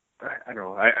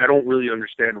know. I don't really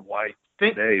understand why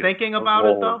today. Thinking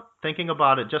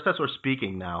about it, just as we're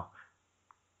speaking now,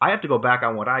 I have to go back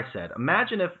on what I said.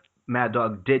 Imagine if Mad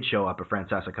Dog did show up at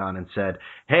FrancescaCon and said,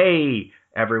 hey,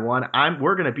 everyone,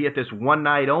 we're going to be at this one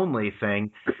night only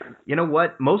thing. You know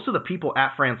what? Most of the people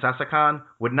at FrancescaCon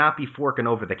would not be forking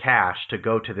over the cash to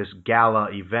go to this gala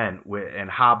event and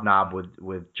hobnob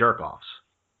with jerk-offs.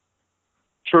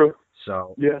 True.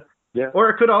 So yeah.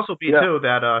 Or it could also be too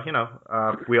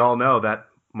that we all know that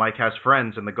Mike has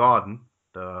friends in the garden,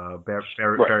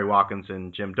 Barry Watkins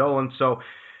and Jim Dolan. So.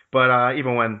 But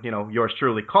even when, yours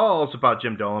truly calls about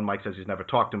Jim Dolan, Mike says he's never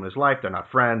talked to him in his life. They're not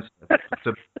friends. It's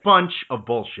a bunch of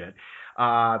bullshit.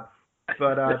 But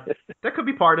that could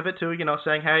be part of it, too,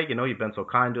 saying, hey, you've been so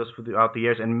kind to us throughout the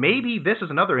years. And maybe this is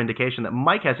another indication that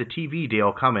Mike has a TV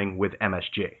deal coming with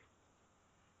MSG.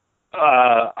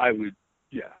 I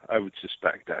would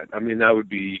suspect that. I mean, that would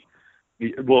be,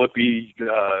 will it be,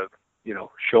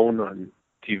 shown on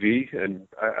TV? And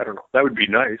I don't know. That would be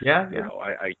nice. Yeah.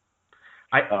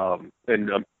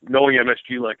 Knowing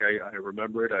MSG like I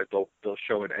remember it, they'll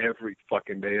show it every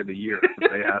fucking day of the year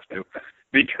if they have to,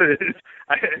 because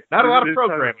not a lot of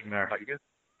programming there. I guess.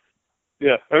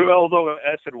 Yeah, although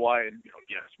SNY and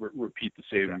yes, repeat the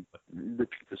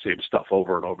same stuff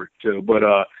over and over too. But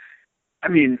I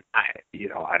mean, I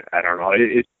don't know.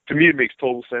 To me, it makes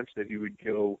total sense that he would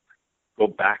go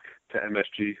back to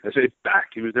MSG. I say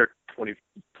back. He was there 20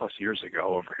 plus years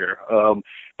ago over here.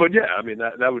 But yeah, I mean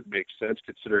that would make sense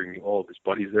considering all of his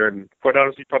buddies there. And quite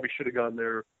honestly, probably should have gone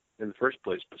there in the first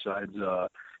place. Besides,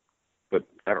 but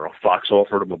I don't know. Fox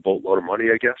offered him a boatload of money,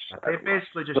 I guess. They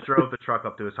basically just drove the truck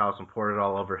up to his house and poured it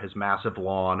all over his massive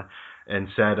lawn, and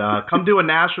said, "Come do a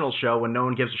national show when no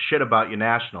one gives a shit about you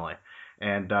nationally."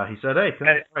 And he said, "Hey, all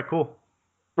right, cool."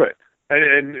 Right.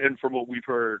 And from what we've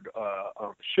heard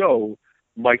on the show,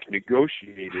 Mike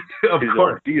negotiated his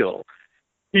own deal.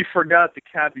 He forgot the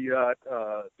caveat,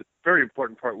 the very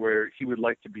important part where he would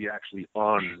like to be actually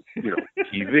on,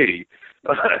 TV.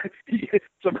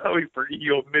 Somehow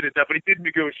he omitted that, but he did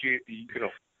negotiate the,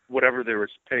 whatever they were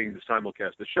paying to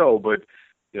simulcast the show. But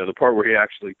the part where he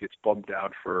actually gets bumped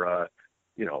out for,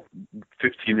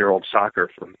 15-year-old soccer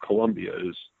from Colombia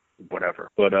is whatever.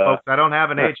 But folks, I don't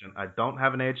have an agent. I don't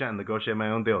have an agent and negotiate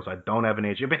my own deals. I don't have an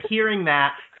agent. You've been hearing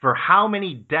that for how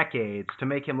many decades to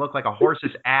make him look like a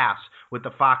horse's ass with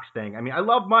the Fox thing. I mean, I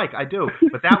love Mike, I do,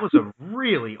 but that was a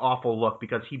really awful look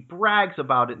because he brags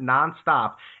about it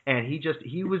nonstop, and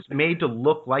he was made to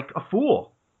look like a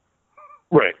fool.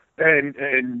 Right,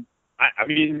 and I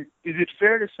mean, is it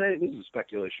fair to say, this is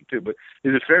speculation too, but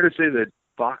is it fair to say that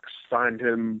Fox signed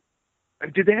him?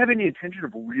 Did they have any intention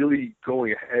of really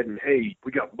going ahead and, hey,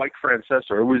 we got Mike Francesa,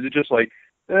 or was it just like,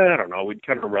 I don't know, we'd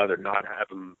kind of rather not have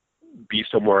him be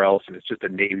somewhere else, and it's just a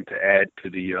name to add to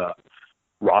the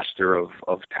roster of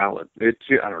talent. I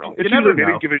don't know. It seems like they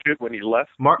didn't give a shit when he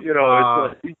left.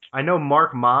 I know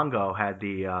Mark Mongo had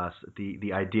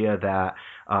the idea that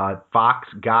Fox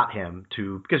got him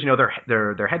to, because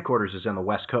their headquarters is in the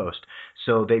West Coast,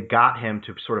 so they got him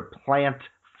to sort of plant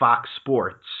Fox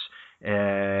Sports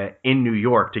in New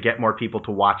York to get more people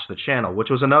to watch the channel, which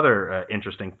was another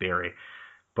interesting theory.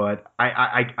 But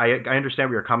I understand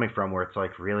where you're coming from, where it's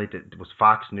like, really, was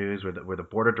Fox News, where the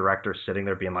board of directors sitting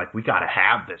there being like, we got to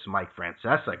have this Mike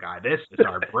Francesa guy. This is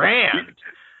our brand.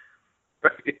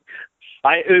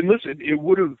 Right. And listen, it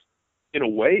would have, in a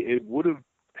way,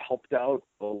 helped out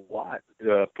a lot,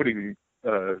 putting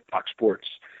Fox Sports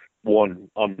 1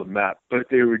 on the map, but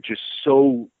they were just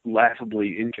so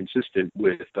laughably inconsistent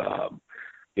with,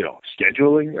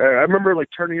 scheduling. I remember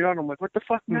turning it on. I'm like, what the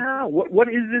fuck now? What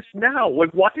is this now?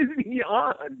 Why isn't he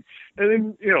on? And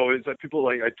then, it's like people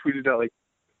I tweeted out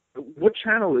what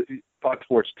channel is Fox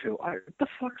Sports 2? What the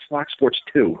fuck's Fox Sports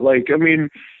 2? I mean,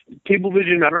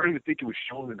 Cablevision, I don't even think it was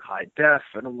shown in high def.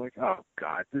 And I'm like, oh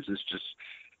God, this is just,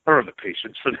 I don't have the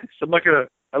patience for this.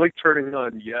 I like turning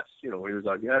on Yes, when he was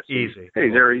on Yes. Easy. Hey,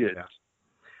 there he is.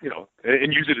 Yeah.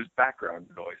 and use it as background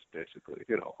noise, basically,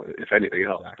 if anything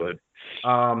else. Exactly.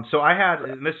 But so I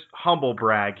had this humble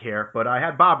brag here, but I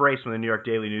had Bob Race from the New York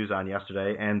Daily News on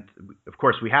yesterday, and of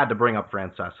course we had to bring up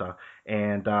Francesa,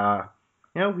 and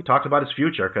we talked about his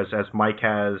future because, as Mike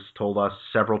has told us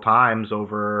several times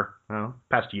over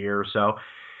past year or so,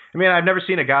 I mean, I've never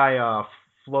seen a guy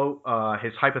float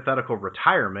his hypothetical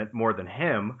retirement more than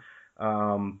him.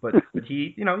 But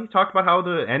he talked about how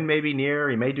the end may be near.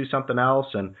 He may do something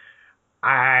else, and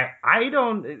my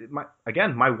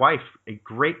wife, a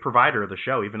great provider of the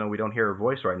show, even though we don't hear her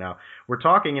voice right now. We're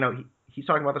talking, he's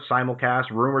talking about the simulcast,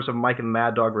 rumors of Mike and the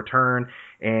Mad Dog return,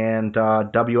 and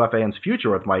WFAN's future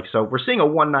with Mike. So we're seeing a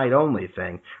one night only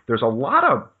thing. There's a lot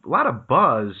of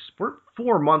buzz. We're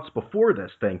 4 months before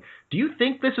this thing. Do you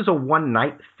think this is a one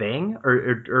night thing,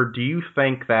 or do you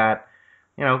think that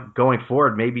going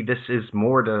forward maybe this is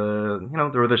more to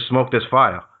there's smoke, there's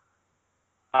fire?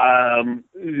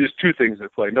 There's two things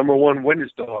at play. Number one, when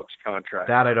is Dog's contract?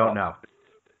 That I don't know.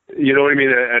 You know what I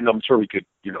mean? And I'm sure we could,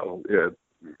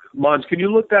 Mons, can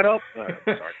you look that up? Sorry.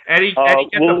 Eddie, get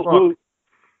the book.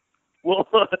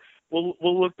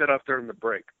 We'll look that up during the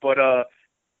break. But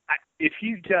if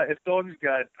Dog's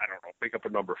got, I don't know, pick up a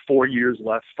number, 4 years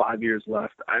left, 5 years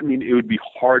left. I mean, it would be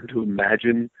hard to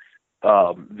imagine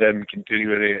them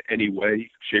continuing in any way,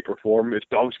 shape, or form. If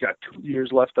Dog's got 2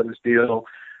 years left on this deal,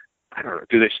 I don't know.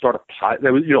 Do they start a pod?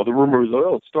 The rumor was,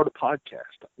 let's start a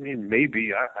podcast. I mean,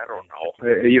 maybe. I don't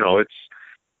know. It's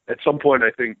at some point.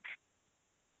 I think.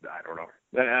 I don't know.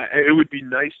 It would be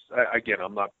nice. Again,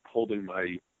 I'm not holding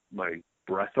my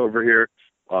breath over here.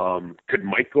 Could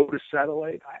Mike go to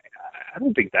satellite? I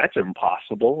don't think that's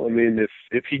impossible. I mean,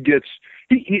 if he gets,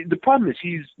 the problem is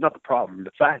he's not the problem.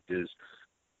 The fact is,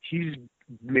 he's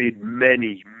made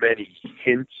many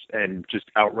hints and just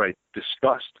outright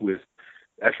discussed with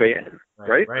FAN,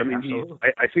 right? I mean,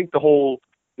 I think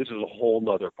this is a whole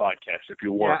nother podcast if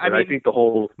you want. I think the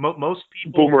whole most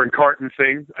people Boomer and Carton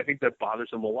thing, I think that bothers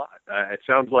him a lot. It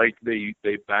sounds like they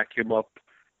back him up,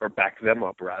 or back them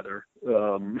up rather,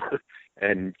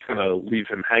 and kind of leave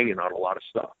him hanging on a lot of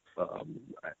stuff.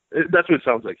 That's what it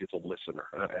sounds like. It's a listener.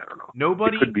 I don't know.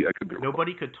 Nobody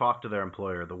nobody could talk to their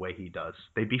employer the way he does.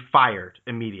 They'd be fired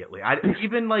immediately.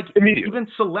 Even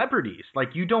celebrities,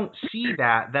 you don't see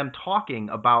them talking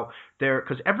about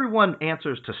because everyone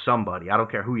answers to somebody. I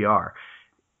don't care who you are.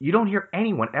 You don't hear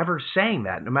anyone ever saying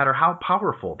that, no matter how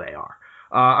powerful they are.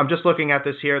 I'm just looking at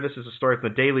this here. This is a story from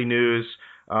the Daily News.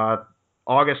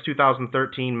 August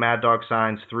 2013, Mad Dog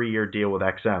signs 3-year deal with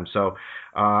XM. So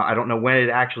I don't know when it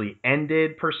actually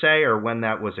ended per se, or when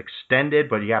that was extended,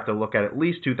 but you have to look at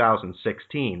least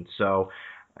 2016. So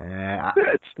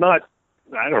it's not.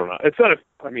 I don't know. It's not.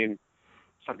 It's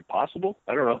not impossible.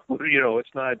 I don't know.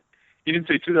 It's not. You didn't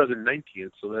say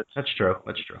 2019, so that's true.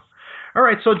 That's true. All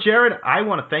right. So Jared, I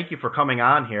want to thank you for coming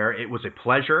on here. It was a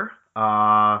pleasure.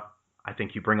 I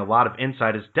think you bring a lot of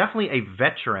insight. As definitely a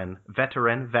veteran,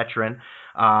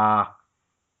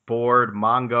 board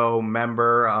Mongo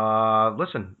member,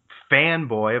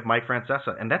 fanboy of Mike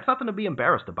Francesa, and that's nothing to be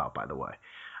embarrassed about, by the way.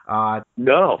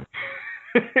 No.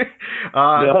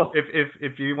 No.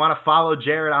 If you want to follow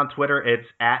Jared on Twitter, it's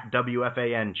at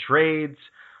WFAN Trades.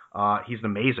 He's an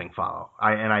amazing follow,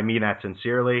 and I mean that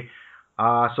sincerely.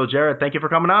 So Jared, thank you for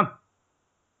coming on.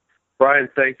 Brian,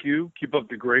 thank you. Keep up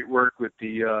the great work with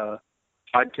the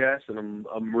podcast, and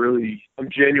I'm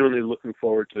genuinely looking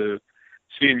forward to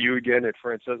seeing you again at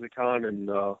FrancesaCon, and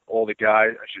all the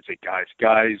guys, I should say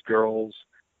guys, girls,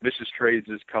 Mrs. Trades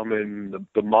is coming,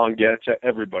 the Mongettes,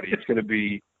 everybody. It's going to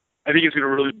be, I think it's going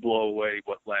to really blow away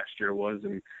what last year was,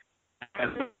 and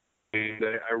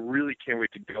I really can't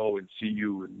wait to go and see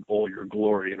you in all your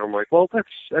glory. And I'm like, well,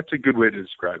 that's a good way to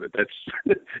describe it.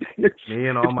 That's me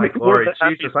and all my glory.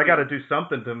 Jesus, I got to do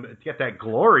something to get that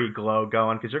glory glow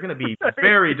going, because you're going to be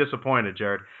very disappointed,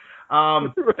 Jared.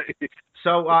 Right.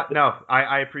 So no,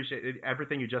 I appreciate it.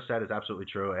 Everything you just said is absolutely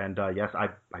true. And yes, I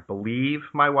believe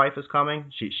my wife is coming.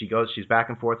 She's back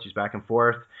and forth.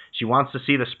 She wants to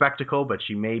see the spectacle, but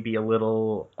she may be a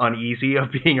little uneasy of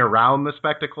being around the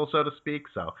spectacle, so to speak.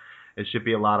 So it should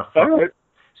be a lot of fun. All right.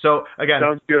 So again,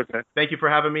 sounds good, man. Thank you for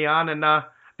having me on, and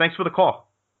thanks for the call.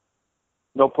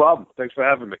 No problem. Thanks for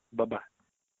having me. Bye-bye.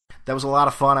 That was a lot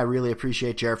of fun. I really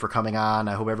appreciate Jared for coming on.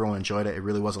 I hope everyone enjoyed it. It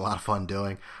really was a lot of fun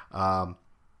doing.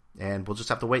 And we'll just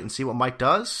have to wait and see what Mike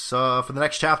does for the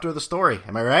next chapter of the story.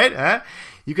 Am I right? Huh?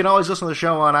 You can always listen to the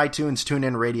show on iTunes,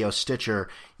 TuneIn Radio, Stitcher,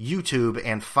 YouTube,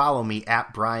 and follow me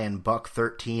at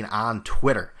BrianBuck13 on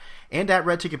Twitter. And at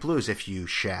Red Ticket Blues, if you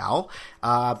shall.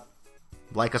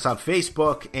 like us on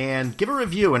Facebook, and give a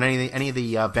review in any of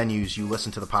the venues you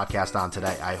listen to the podcast on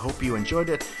today. I hope you enjoyed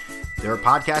it. There are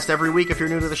podcasts every week if you're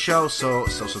new to the show, so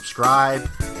subscribe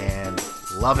and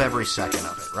love every second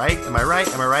of it, right? Am I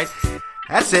right?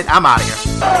 That's it. I'm out of here.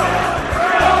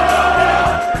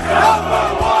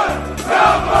 Number one.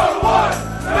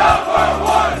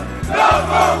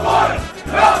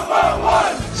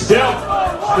 Still